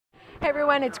Hey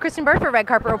everyone, it's Kristyn Burtt for Red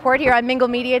Carpet Report here on Mingle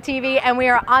Media TV, and we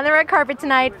are on the red carpet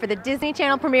tonight for the Disney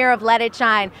Channel premiere of Let It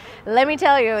Shine. Let me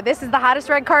tell you, this is the hottest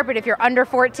red carpet if you're under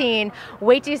 14.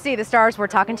 Wait till you see the stars we're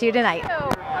talking to you tonight.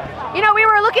 You know, we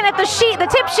were looking at the sheet, the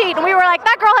tip sheet, and we were like,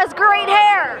 that girl has great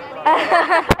hair.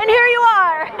 And here you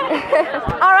are.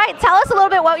 All right, tell us a little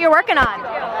bit what you're working on.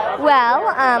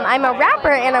 Well, I'm a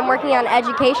rapper and I'm working on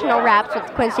educational raps with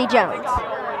Quincy Jones.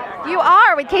 You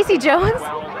are with Casey Jones?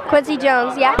 Quincy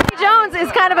Jones, yeah. Quincy Jones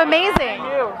is kind of amazing.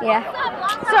 Yeah.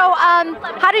 So,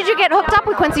 how did you get hooked up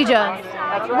with Quincy Jones?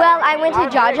 Well, I went to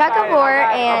Jaw Gabor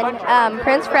and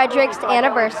Prince Frederick's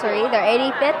anniversary, their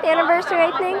 85th anniversary,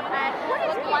 I think,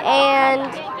 and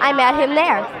I met him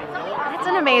there. That's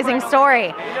an amazing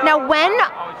story. Now, when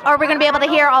are we going to be able to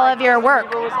hear all of your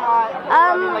work?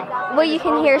 Well, you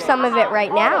can hear some of it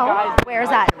right now. Where's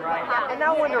that?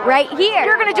 Right here.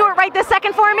 You're going to do it right this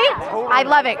second for me? I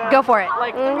love it. Go for it.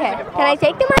 Okay. Can I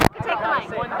take the mic? Take the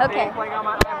mic. Okay.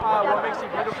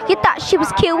 You thought she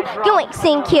was cute, you ain't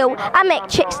seen cute. I make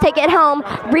chicks take it home,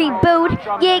 reboot.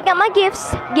 Yeah, got my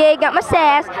gifts, yeah, got my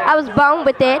sass. I was born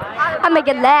with it, I make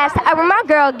it last. I wear my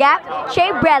girl gap,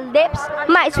 shaved red lips.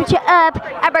 Might switch it up,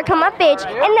 I become my bitch,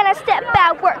 and then I step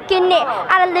out working it.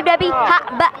 I don't live to be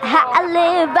hot, but how I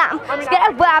live, I'm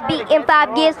scared of what I'll be in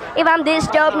 5 years. If I'm this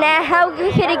dope now, how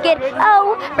could it get?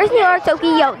 Oh, first New York,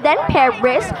 Tokyo, then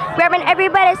Paris. Grabbing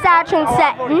everybody's side trend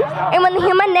setting. And when they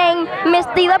hear my name, Miss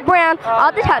Lela Brown,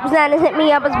 all the top designers hit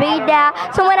me up as speed dial.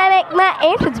 So when I make my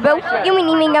entrance, boo, you ain't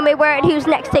even gonna be worried who's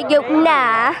next to you,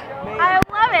 nah. I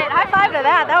love it. High five to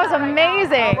that. That was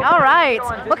amazing. All right.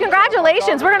 Well,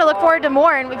 congratulations. We're going to look forward to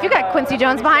more. And if you got Quincy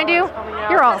Jones behind you,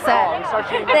 you're all set.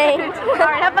 Thanks. All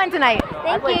right. Have fun tonight.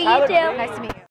 Thank you. You too. Nice to meet you.